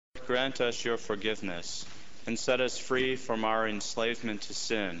grant us your forgiveness and set us free from our enslavement to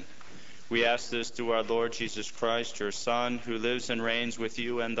sin. We ask this through our Lord Jesus Christ, your Son, who lives and reigns with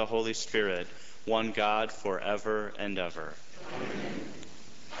you and the Holy Spirit, one God, forever and ever. Amen.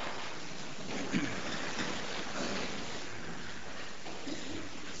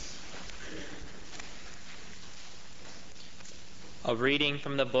 A reading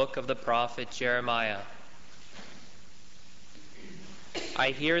from the book of the prophet Jeremiah.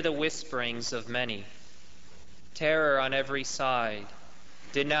 I hear the whisperings of many. Terror on every side.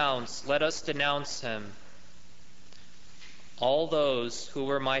 Denounce, let us denounce him. All those who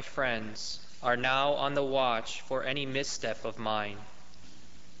were my friends are now on the watch for any misstep of mine.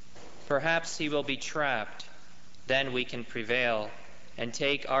 Perhaps he will be trapped, then we can prevail and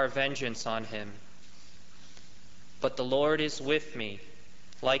take our vengeance on him. But the Lord is with me,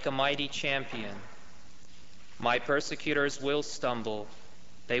 like a mighty champion. My persecutors will stumble,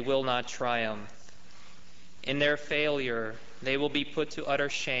 they will not triumph. In their failure, they will be put to utter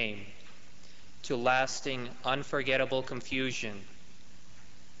shame, to lasting, unforgettable confusion.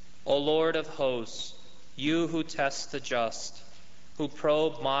 O Lord of hosts, you who test the just, who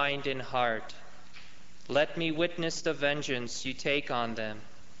probe mind and heart, let me witness the vengeance you take on them.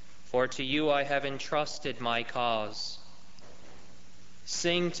 For to you I have entrusted my cause.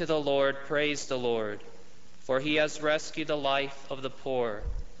 Sing to the Lord, praise the Lord, for he has rescued the life of the poor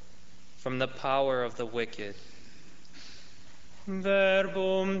from the power of the wicked.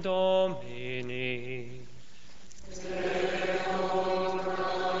 Verbum Domini.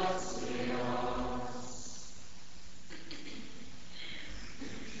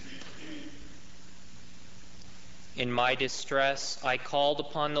 In my distress I called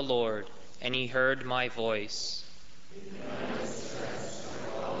upon the Lord, and he heard my voice. In my distress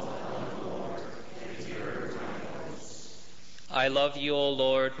I called upon the Lord, and he heard my voice. I love you, O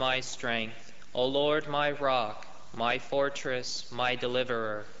Lord, my strength, O Lord, my rock, my fortress, my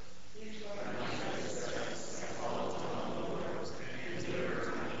deliverer. In my distress I called upon the Lord, and he heard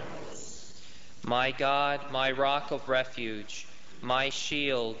my voice. My God, my rock of refuge, my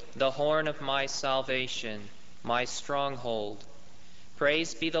shield, the horn of my salvation, my stronghold.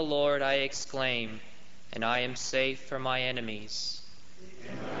 Praise be the Lord, I exclaim, and I am safe from my enemies.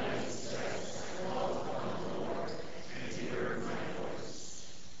 In my distress I called upon the Lord, and he heard my voice.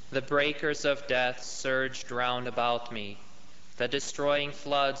 The breakers of death surged round about me. The destroying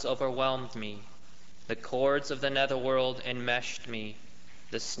floods overwhelmed me. The cords of the netherworld enmeshed me.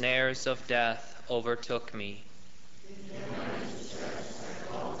 The snares of death overtook me. In my distress I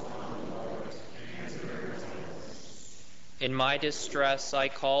called upon the Lord, and he heard my voice. In my distress I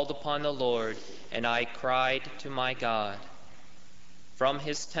called upon the Lord, and I cried to my God. From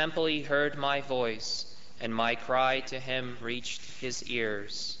his temple he heard my voice, and my cry to him reached his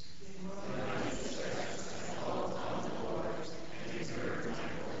ears. In my distress I called upon the Lord, and he heard my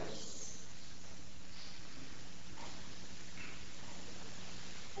voice.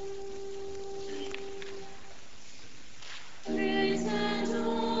 Praise and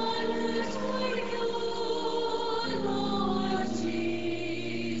honor to you, Lord Jesus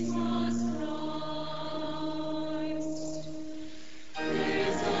Christ.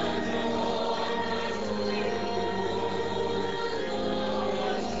 Praise and honor to you,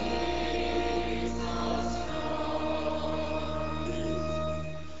 Lord Jesus Christ.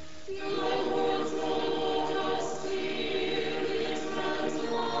 Your words hold our spirit and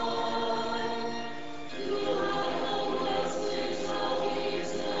life. You have the words which are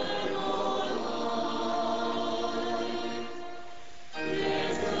eternal life. Praise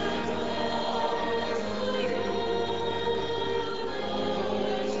and honor to you, Lord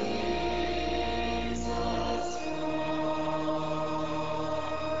Jesus Christ.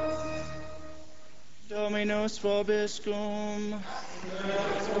 Dominus vobiscum.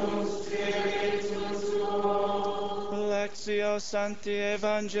 Lectio Sancti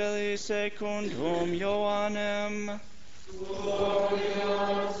Evangelii secundum Ioannem.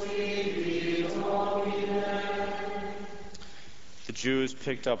 The Jews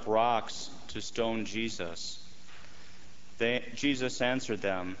picked up rocks to stone Jesus. Jesus answered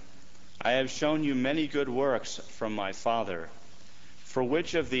them, I have shown you many good works from my Father. For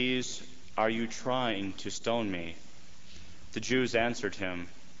which of these are you trying to stone me? The Jews answered him,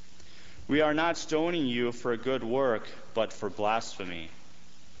 We are not stoning you for a good work, but for blasphemy.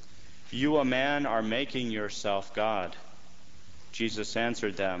 You, a man, are making yourself God. Jesus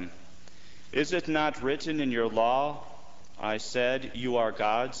answered them, Is it not written in your law, I said, you are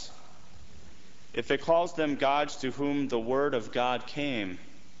gods? If it calls them gods to whom the word of God came,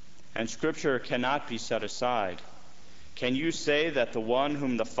 and Scripture cannot be set aside, Can you say that the one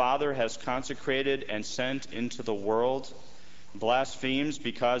whom the Father has consecrated and sent into the world blasphemes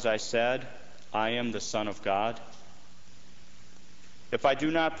because I said, I am the Son of God? If I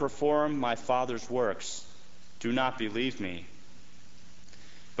do not perform my Father's works, do not believe me.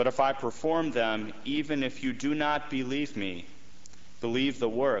 But if I perform them, even if you do not believe me, believe the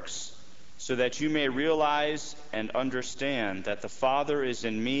works, so that you may realize and understand that the Father is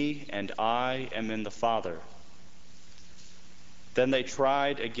in me and I am in the Father. Then they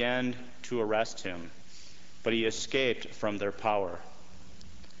tried again to arrest him, but he escaped from their power.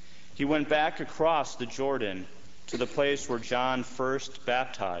 He went back across the Jordan to the place where John first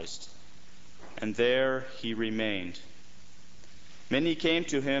baptized, and there he remained. Many came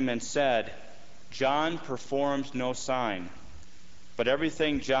to him and said, John performed no sign, but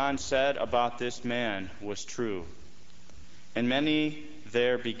everything John said about this man was true. And many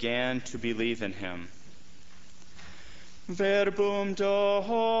there began to believe in him. Verbum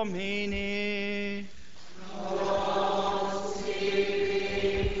Domini.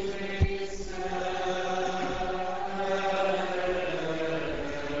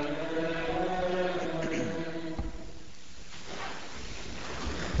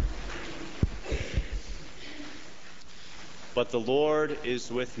 But the Lord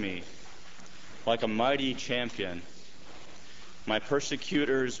is with me, like a mighty champion. My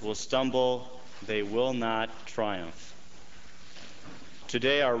persecutors will stumble, they will not triumph.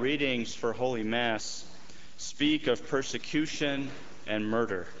 Today our readings for Holy Mass speak of persecution and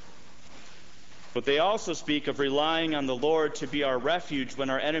murder. But they also speak of relying on the Lord to be our refuge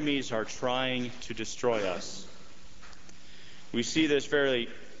when our enemies are trying to destroy us. We see this very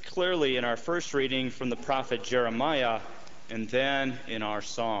clearly in our first reading from the prophet Jeremiah, and then in our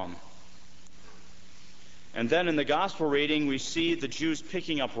psalm. And then in the gospel reading, we see the Jews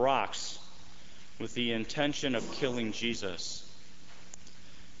picking up rocks with the intention of killing Jesus.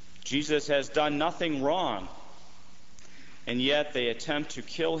 Jesus has done nothing wrong, and yet they attempt to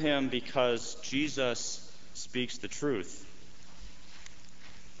kill him because Jesus speaks the truth.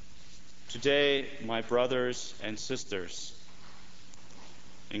 Today, my brothers and sisters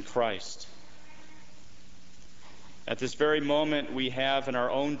in Christ, at this very moment we have in our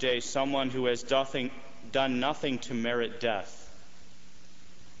own day someone who has done nothing to merit death,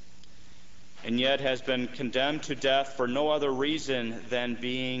 and yet has been condemned to death for no other reason than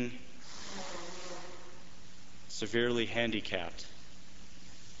being severely handicapped.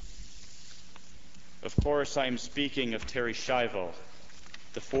 Of course, I am speaking of Terri Schiavo,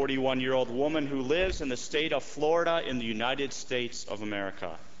 the 41-year-old woman who lives in the state of Florida in the United States of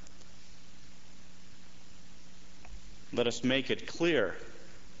America. Let us make it clear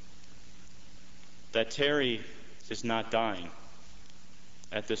that Terri is not dying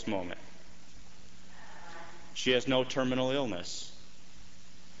at this moment. She has no terminal illness.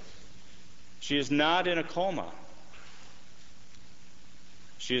 She is not in a coma.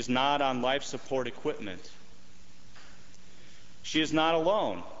 She is not on life support equipment. She is not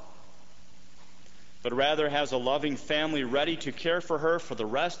alone, but rather has a loving family ready to care for her for the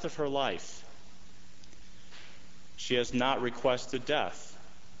rest of her life. She has not requested death.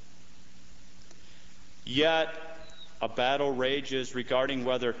 Yet, a battle rages regarding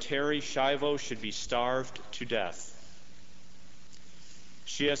whether Terri Schiavo should be starved to death.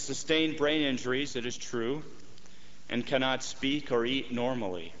 She has sustained brain injuries, it is true, and cannot speak or eat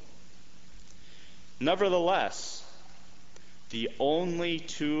normally. Nevertheless, the only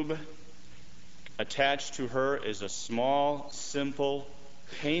tube attached to her is a small, simple,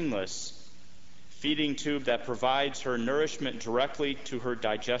 painless feeding tube that provides her nourishment directly to her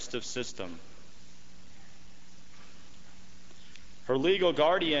digestive system. Her legal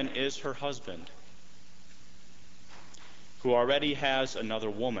guardian is her husband, who already has another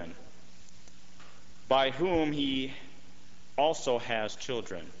woman, by whom he also has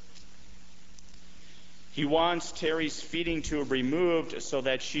children. He wants Terri's feeding tube removed so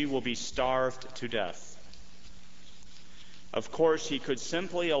that she will be starved to death. Of course, he could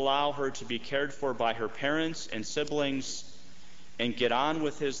simply allow her to be cared for by her parents and siblings and get on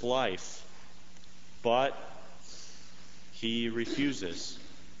with his life, but he refuses.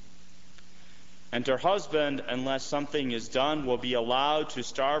 And her husband, unless something is done, will be allowed to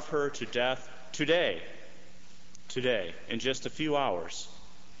starve her to death today, in just a few hours.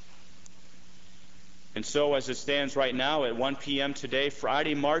 And so as it stands right now at 1 p.m. today,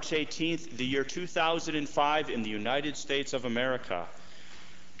 Friday, March 18th, the year 2005 in the United States of America,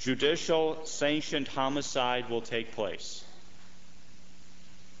 judicial sanctioned homicide will take place.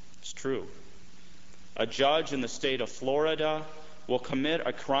 It's true. A judge in the state of Florida will commit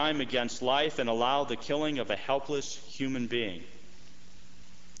a crime against life and allow the killing of a helpless human being.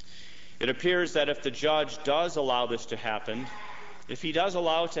 It appears that if the judge does allow this to happen, if he does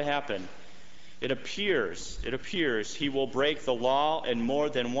allow it to happen, it appears he will break the law in more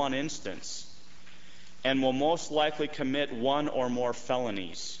than one instance and will most likely commit one or more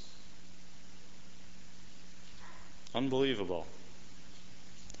felonies. Unbelievable.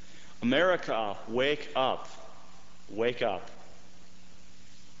 America, wake up. Wake up.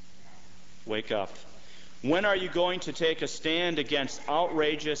 Wake up. When are you going to take a stand against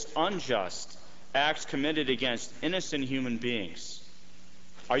outrageous, unjust acts committed against innocent human beings?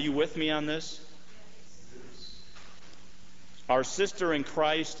 Are you with me on this? Our sister in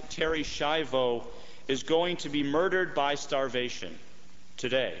Christ, Terri Schiavo, is going to be murdered by starvation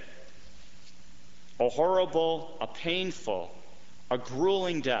today. A horrible, a painful, a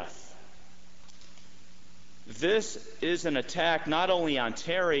grueling death. This is an attack not only on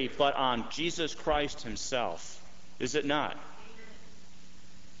Terri, but on Jesus Christ himself. Is it not?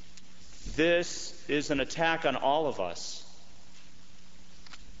 This is an attack on all of us.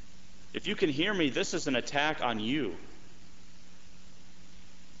 If you can hear me, this is an attack on you.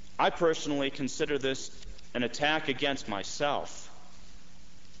 I personally consider this an attack against myself.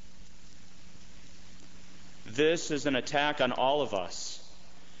 This is an attack on all of us,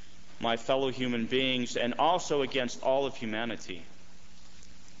 my fellow human beings, and also against all of humanity.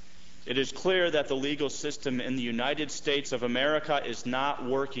 It is clear that the legal system in the United States of America is not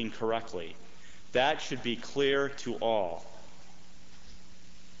working correctly. That should be clear to all.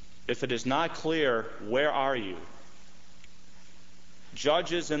 If it is not clear, where are you?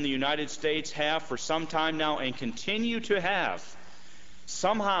 Judges in the United States have for some time now and continue to have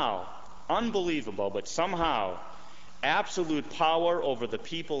somehow, unbelievable, but somehow, absolute power over the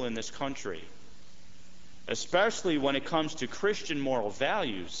people in this country, especially when it comes to Christian moral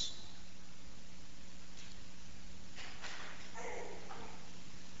values.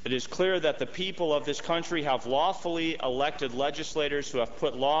 It is clear that the people of this country have lawfully elected legislators who have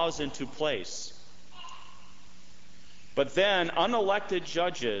put laws into place. But then unelected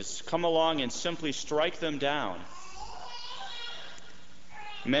judges come along and simply strike them down.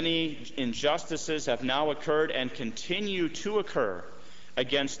 Many injustices have now occurred and continue to occur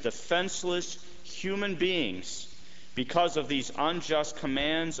against defenseless human beings because of these unjust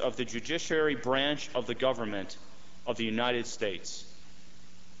commands of the judiciary branch of the government of the United States.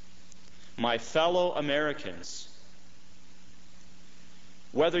 My fellow Americans,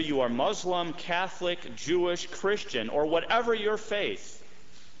 whether you are Muslim, Catholic, Jewish, Christian, or whatever your faith,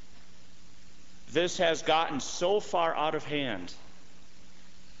 this has gotten so far out of hand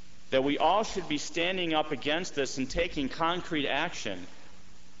that we all should be standing up against this and taking concrete action.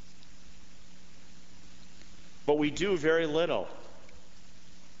 But we do very little.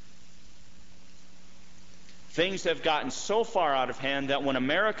 Things have gotten so far out of hand that when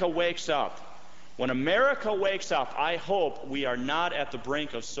America wakes up, I hope we are not at the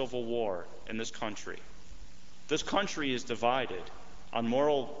brink of civil war in this country. This country is divided on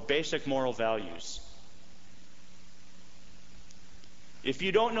basic moral values. If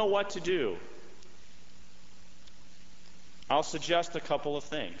you don't know what to do, I'll suggest a couple of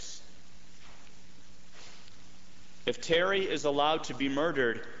things. If Terri is allowed to be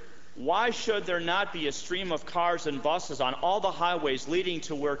murdered, why should there not be a stream of cars and buses on all the highways leading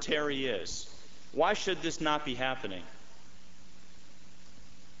to where Terri is? Why should this not be happening?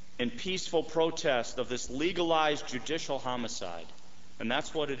 In peaceful protest of this legalized judicial homicide. And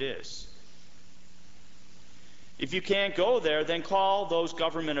that's what it is. If you can't go there, then call those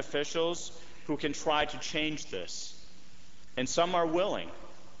government officials who can try to change this. And some are willing.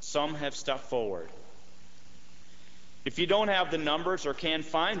 Some have stepped forward. If you don't have the numbers or can't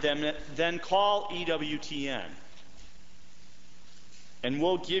find them, then call EWTN. And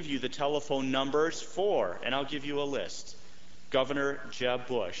we'll give you the telephone numbers for, and I'll give you a list, Governor Jeb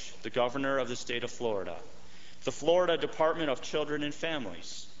Bush, the governor of the state of Florida, the Florida Department of Children and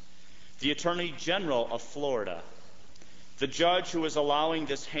Families, the Attorney General of Florida, the judge who is allowing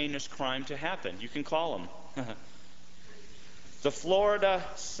this heinous crime to happen. You can call him. The Florida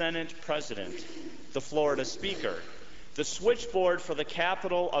Senate President, the Florida Speaker, the switchboard for the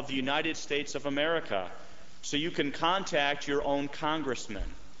Capitol of the United States of America, so you can contact your own congressman.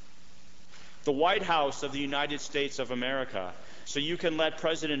 The White House of the United States of America, so you can let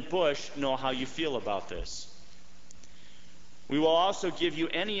President Bush know how you feel about this. We will also give you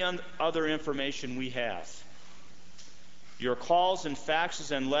any other information we have. Your calls and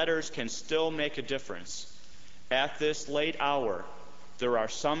faxes and letters can still make a difference. At this late hour, there are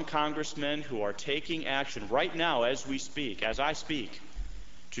some congressmen who are taking action right now as I speak,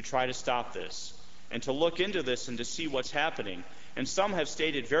 to try to stop this and to look into this and to see what's happening. And some have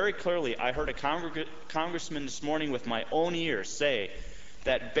stated very clearly, I heard a congressman this morning with my own ears say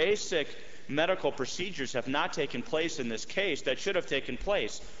that basic medical procedures have not taken place in this case that should have taken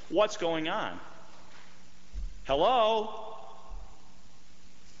place. What's going on? Hello?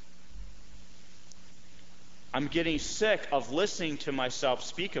 I'm getting sick of listening to myself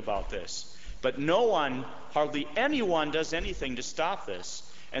speak about this. But no one, hardly anyone, does anything to stop this.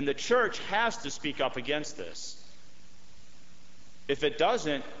 And the church has to speak up against this. If it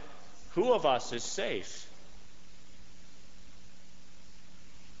doesn't, who of us is safe?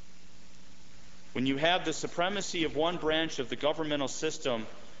 When you have the supremacy of one branch of the governmental system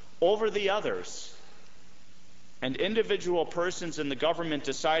over the others, and individual persons in the government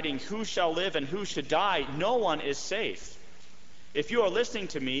deciding who shall live and who should die, no one is safe. If you are listening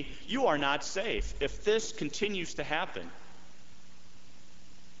to me, you are not safe if this continues to happen.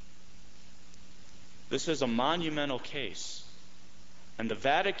 This is a monumental case. And the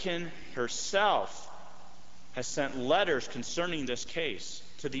Vatican herself has sent letters concerning this case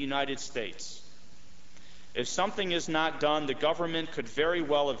to the United States. If something is not done, the government could very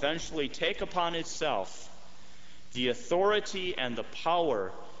well eventually take upon itself the authority and the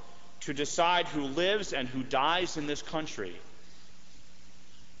power to decide who lives and who dies in this country.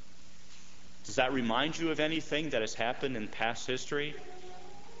 Does that remind you of anything that has happened in past history,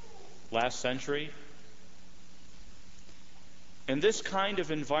 last century? In this kind of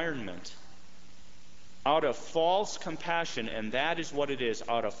environment, out of false compassion, and that is what it is,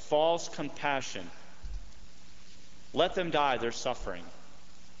 out of false compassion, let them die, they're suffering.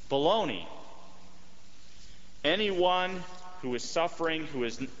 Baloney. Anyone who is suffering, who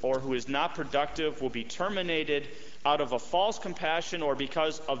is not productive, will be terminated out of a false compassion or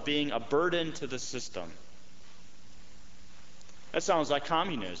because of being a burden to the system. That sounds like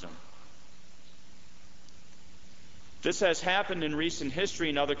communism. This has happened in recent history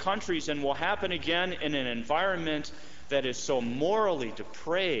in other countries and will happen again in an environment that is so morally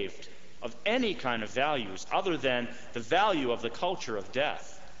depraved of any kind of values other than the value of the culture of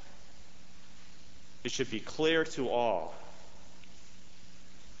death. It should be clear to all.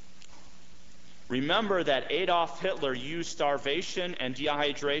 Remember that Adolf Hitler used starvation and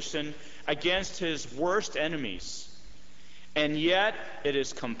dehydration against his worst enemies. And yet it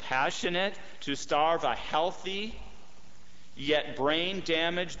is compassionate to starve a healthy, yet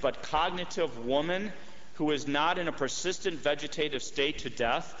brain-damaged but cognitive woman who is not in a persistent vegetative state to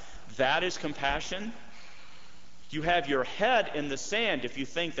death. That is compassion? You have your head in the sand if you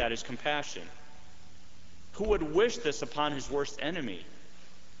think that is compassion. Who would wish this upon his worst enemy?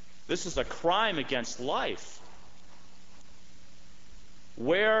 This is a crime against life.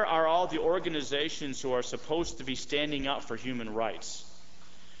 Where are all the organizations who are supposed to be standing up for human rights?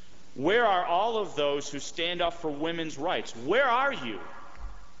 Where are all of those who stand up for women's rights? Where are you?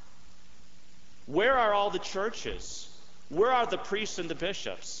 Where are all the churches? Where are the priests and the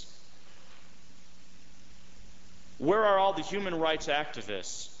bishops? Where are all the human rights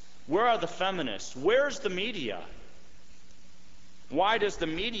activists? Where are the feminists? Where's the media? Why does the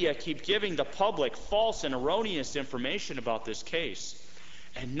media keep giving the public false and erroneous information about this case?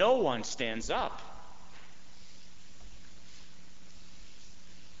 And no one stands up.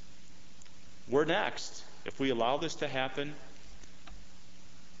 We're next. If we allow this to happen,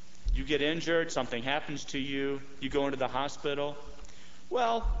 you get injured, something happens to you, you go into the hospital.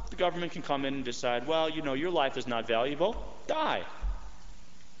 Well, the government can come in and decide, well, your life is not valuable. Die.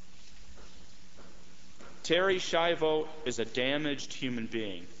 Terri Schiavo is a damaged human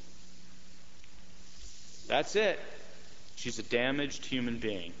being. That's it. She's a damaged human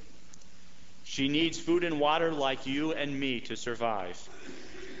being. She needs food and water like you and me to survive.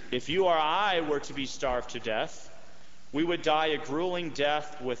 If you or I were to be starved to death, we would die a grueling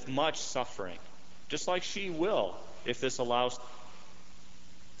death with much suffering, just like she will if this allows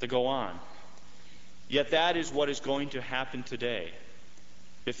to go on. Yet that is what is going to happen today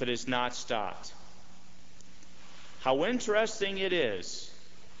if it is not stopped. How interesting it is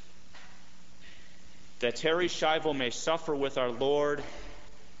that Terri Schiavo may suffer with our Lord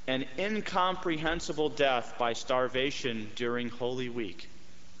an incomprehensible death by starvation during Holy Week.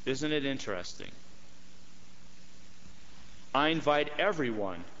 Isn't it interesting? I invite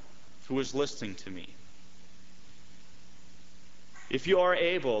everyone who is listening to me, if you are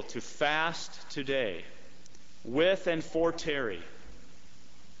able to fast today with and for Terri,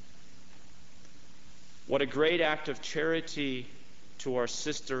 what a great act of charity to our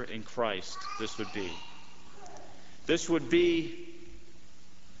sister in Christ this would be. This would be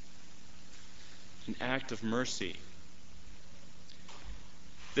an act of mercy.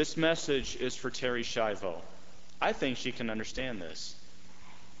 This message is for Terri Schiavo. I think she can understand this.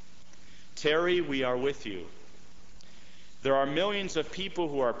 Terri, we are with you. There are millions of people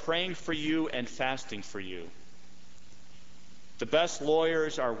who are praying for you and fasting for you. The best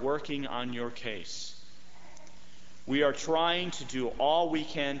lawyers are working on your case. We are trying to do all we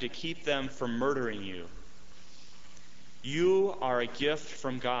can to keep them from murdering you. You are a gift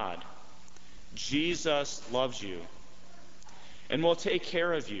from God. Jesus loves you and will take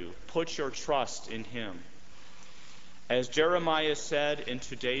care of you. Put your trust in him. As Jeremiah said in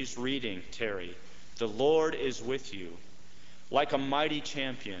today's reading, Terri, the Lord is with you, like a mighty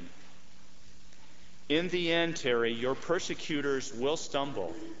champion. In the end, Terri, your persecutors will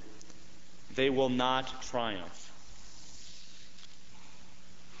stumble. They will not triumph.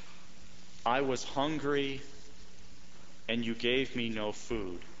 I was hungry, and you gave me no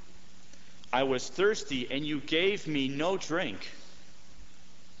food. I was thirsty, and you gave me no drink.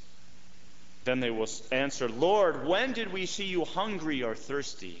 Then they will answer, Lord, when did we see you hungry or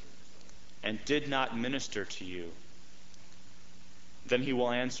thirsty, and did not minister to you? Then he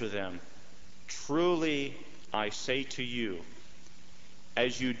will answer them, truly I say to you,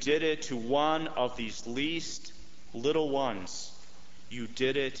 as you did it to one of these least little ones, you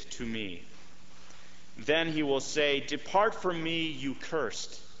did it to me. Then he will say, depart from me, you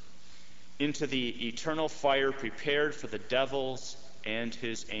cursed, into the eternal fire prepared for the devils and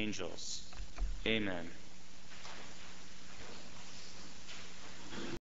his angels. Amen.